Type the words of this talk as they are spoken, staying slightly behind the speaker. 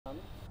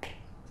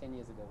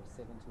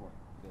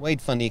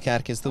Wayde van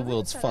Niekerk is the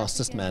world's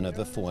fastest man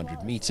over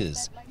 400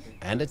 meters.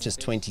 And at just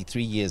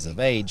 23 years of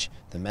age,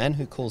 the man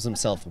who calls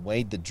himself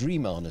Wayde the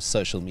Dreamer on his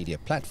social media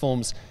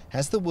platforms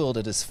has the world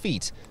at his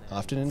feet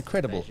after an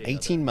incredible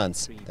 18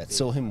 months that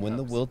saw him win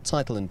the world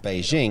title in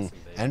Beijing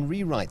and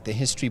rewrite the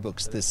history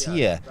books this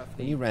year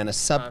when he ran a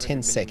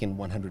sub-10-second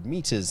 100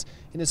 meters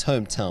in his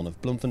hometown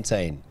of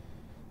Bloemfontein.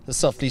 The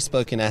softly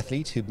spoken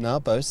athlete, who now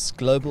boasts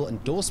global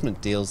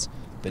endorsement deals,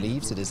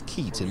 believes it is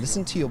key to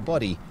listen to your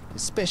body,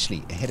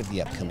 especially ahead of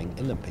the upcoming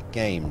Olympic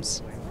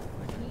Games.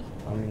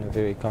 I'm in a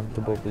very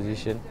comfortable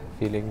position,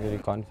 feeling very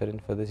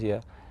confident for this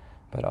year.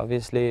 But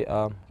obviously,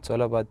 it's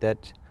all about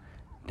that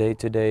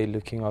day-to-day,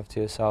 looking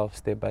after yourself,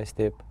 step by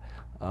step,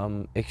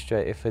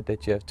 extra effort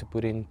that you have to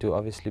put in to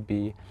obviously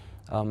be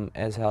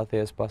as healthy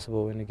as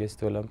possible when it gets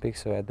to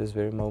Olympics. So at this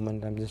very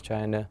moment, I'm just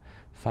trying to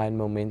find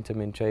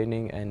momentum in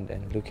training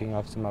and looking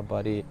after my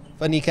body.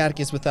 Van Niekerk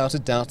is without a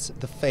doubt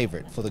the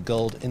favourite for the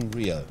gold in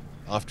Rio.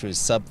 After his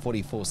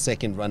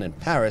sub-44-second run in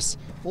Paris,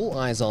 all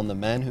eyes are on the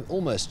man who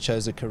almost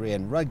chose a career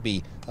in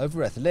rugby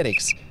over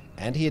athletics,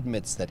 and he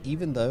admits that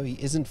even though he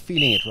isn't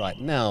feeling it right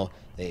now,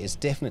 there is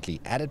definitely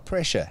added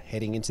pressure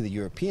heading into the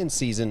European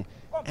season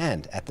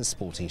and at the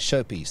sporting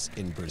showpiece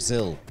in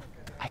Brazil.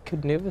 I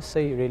could never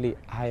say really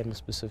I am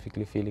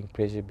specifically feeling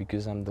pressure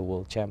because I'm the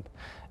world champ.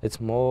 It's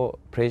more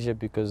pressure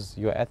because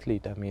you're an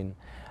athlete. I mean,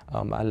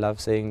 I love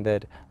saying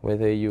that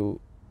whether you're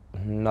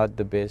not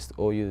the best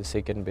or you're the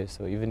second best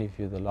or even if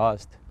you're the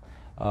last,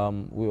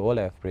 we all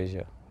have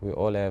pressure. We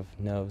all have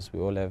nerves, we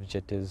all have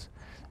jitters,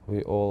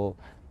 we all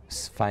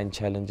find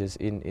challenges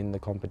in the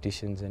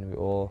competitions, and we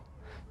all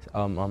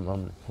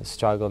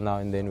struggle now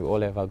and then. We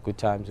all have our good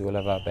times, we all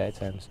have our bad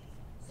times.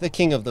 The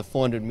king of the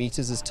 400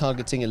 meters is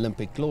targeting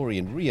Olympic glory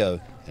in Rio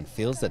and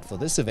feels that for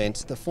this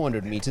event, the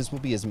 400 meters will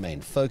be his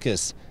main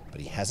focus.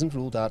 But he hasn't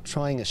ruled out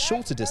trying a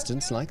shorter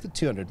distance like the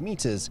 200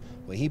 meters,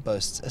 where he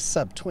boasts a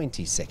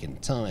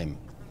sub-20-second time.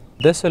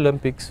 This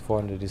Olympics,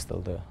 400 is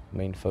still the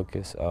main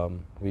focus.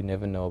 We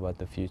never know about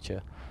the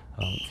future.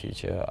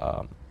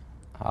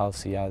 I'll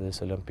see how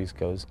this Olympics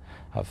goes.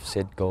 I've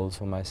set goals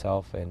for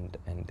myself, and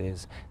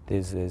there's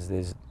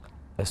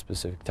a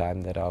specific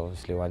time that I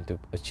obviously want to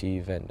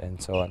achieve,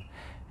 and so on.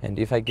 And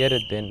if I get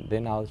it,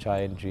 then I'll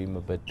try and dream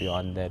a bit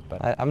beyond that.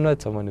 But I'm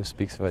not someone who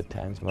speaks about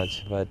times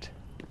much, but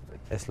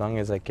as long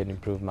as I can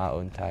improve my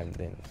own time,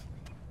 then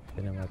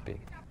I'm happy.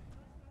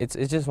 It's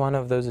just one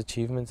of those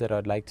achievements that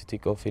I'd like to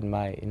tick off in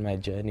my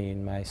journey,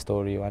 in my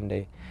story one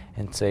day,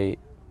 and say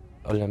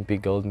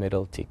Olympic gold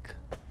medal tick.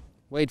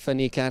 Wayde van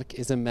Niekerk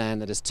is a man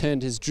that has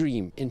turned his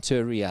dream into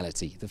a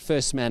reality. The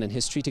first man in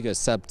history to go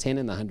sub-10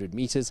 in the 100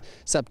 meters,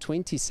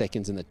 sub-20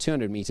 seconds in the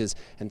 200 meters,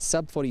 and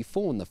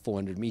sub-44 in the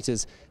 400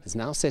 meters, has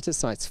now set his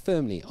sights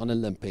firmly on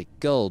Olympic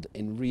gold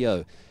in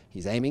Rio.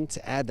 He's aiming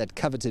to add that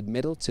coveted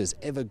medal to his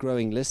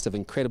ever-growing list of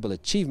incredible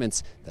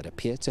achievements that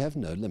appear to have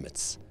no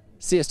limits.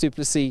 Sias du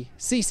Plessis,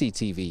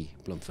 CCTV,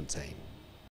 Bloemfontein.